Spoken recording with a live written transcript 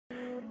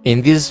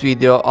In this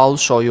video, I'll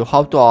show you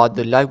how to add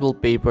a live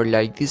wallpaper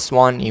like this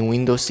one in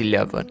Windows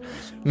 11.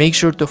 Make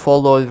sure to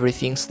follow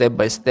everything step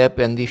by step,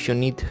 and if you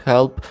need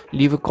help,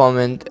 leave a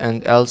comment,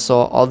 and also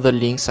all the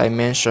links I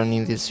mentioned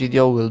in this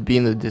video will be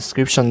in the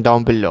description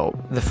down below.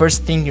 The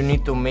first thing you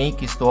need to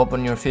make is to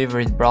open your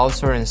favorite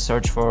browser and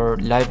search for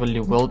Lively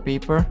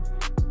Wallpaper.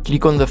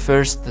 Click on the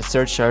first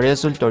search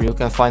result, or you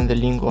can find the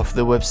link of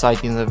the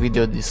website in the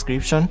video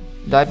description.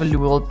 Lively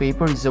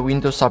Wallpaper is a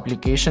Windows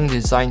application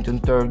designed to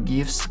turn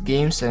GIFs,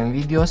 games and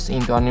videos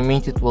into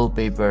animated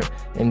wallpaper,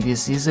 and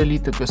is easily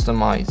to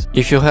customize.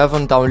 If you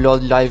haven't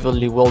downloaded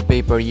Lively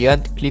Wallpaper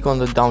yet, click on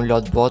the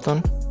download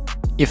button.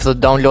 If the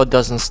download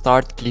doesn't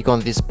start, click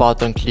on this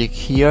button, click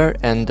here,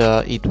 and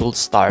it will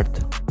start.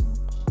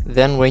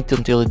 Then wait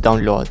until it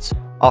downloads.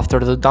 After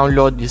the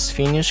download is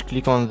finished,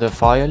 click on the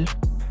file,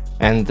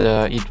 and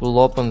it will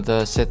open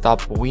the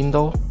setup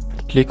window.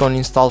 Click on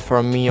install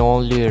from me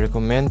only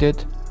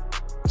recommended.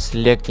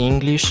 Select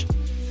English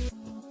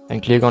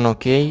and click on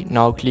OK.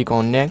 Now click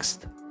on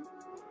next.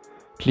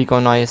 Click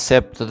on I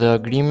accept the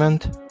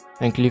agreement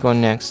and click on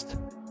next.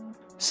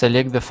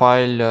 Select the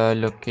file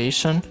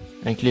location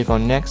and click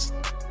on next.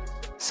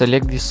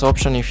 Select this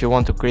option if you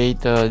want to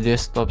create a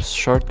desktop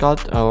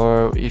shortcut,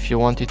 or if you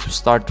want it to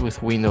start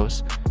with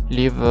Windows.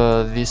 Leave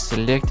this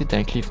selected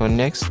and click on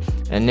next,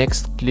 and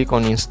next click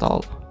on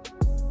install.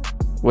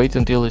 Wait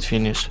until it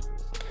finishes.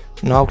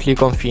 Now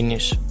click on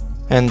finish,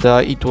 and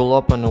it will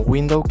open a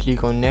window.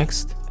 Click on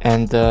next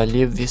and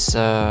leave this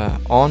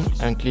on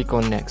and click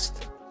on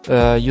next.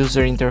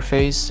 User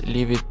interface,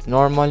 leave it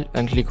normal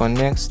and click on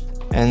next,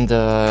 and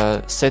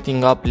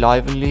setting up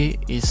Lively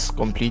is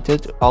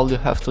completed. All you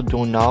have to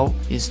do now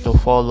is to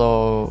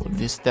follow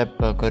this step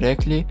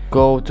correctly.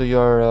 Go to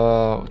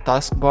your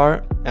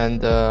taskbar,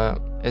 and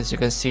as you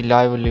can see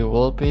Lively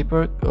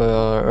Wallpaper,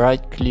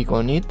 right click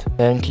on it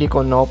and click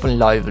on open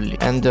Lively,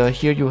 and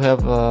here you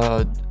have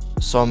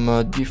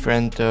some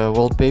different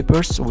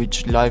wallpapers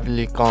which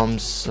Lively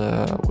comes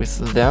with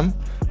them.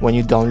 When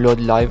you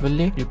download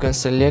Lively, you can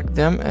select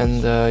them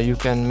and you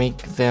can make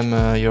them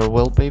your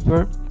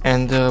wallpaper.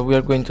 And we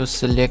are going to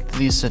select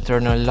this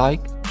Eternal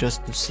Light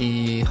just to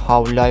see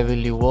how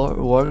Lively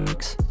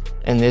works.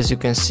 And as you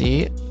can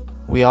see,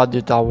 we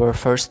added our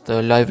first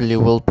Lively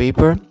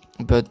wallpaper.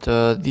 But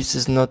this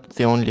is not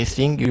the only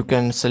thing. You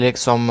can select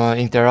some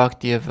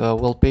interactive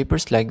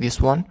wallpapers like this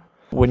one.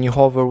 When you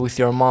hover with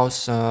your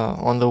mouse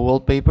on the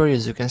wallpaper,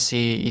 as you can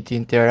see, it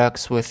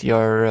interacts with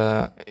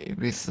your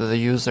with the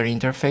user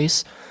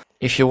interface.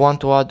 If you want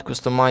to add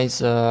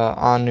customized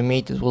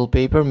animated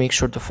wallpaper, make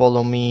sure to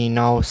follow me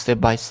now step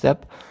by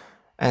step.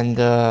 And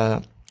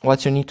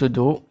what you need to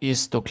do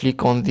is to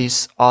click on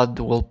this add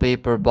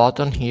wallpaper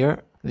button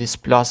here, this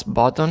plus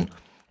button.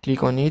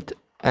 Click on it,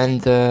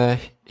 and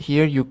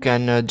here you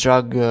can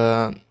drag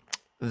the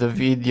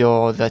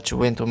video that you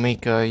want to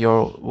make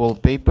your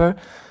wallpaper,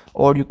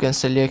 or you can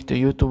select a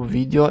YouTube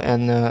video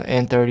and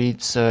enter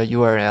its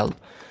URL.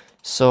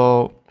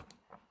 So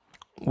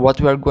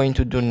what we are going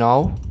to do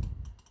now,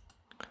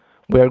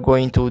 we are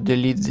going to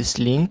delete this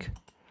link,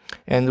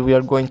 and we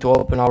are going to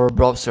open our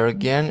browser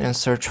again and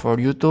search for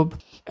YouTube,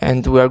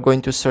 and we are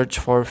going to search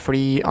for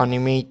free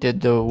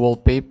animated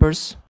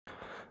wallpapers.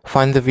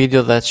 Find the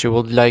video that you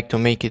would like to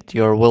make it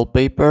your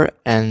wallpaper,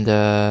 and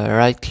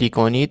right click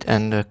on it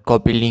and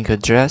copy link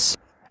address,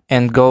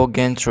 and go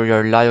again through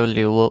your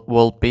Lively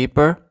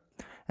wallpaper,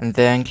 and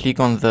then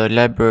click on the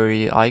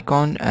library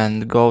icon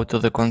and go to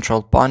the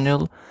control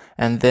panel,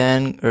 and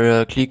then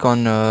click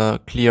on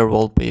clear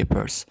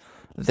wallpapers.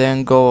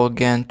 Then go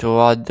again to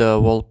add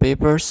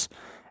wallpapers,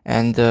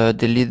 and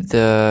delete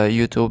the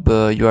YouTube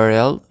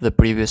URL, the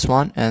previous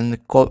one, and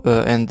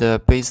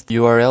paste the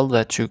URL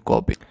that you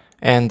copied,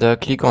 and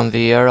click on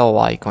the arrow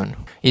icon.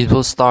 It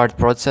will start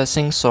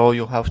processing, so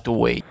you have to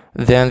wait.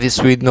 Then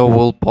this window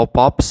will pop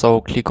up, so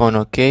click on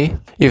OK.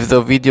 If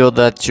the video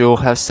that you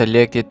have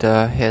selected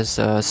has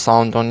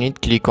sound on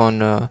it, click on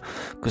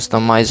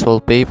customize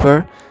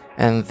wallpaper,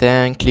 and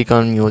then click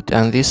on mute,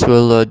 and this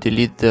will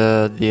delete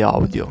the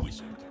audio.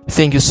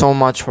 Thank you so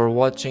much for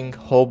watching.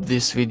 Hope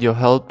this video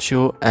helped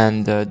you,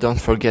 and don't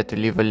forget to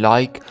leave a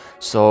like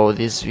so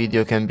this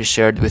video can be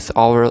shared with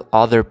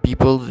other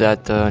people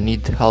that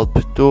need help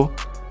too.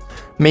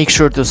 Make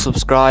sure to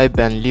subscribe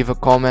and leave a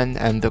comment,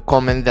 and the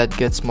comment that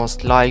gets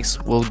most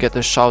likes will get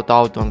a shout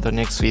out on the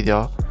next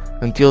video.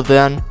 Until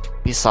then,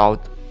 peace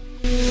out.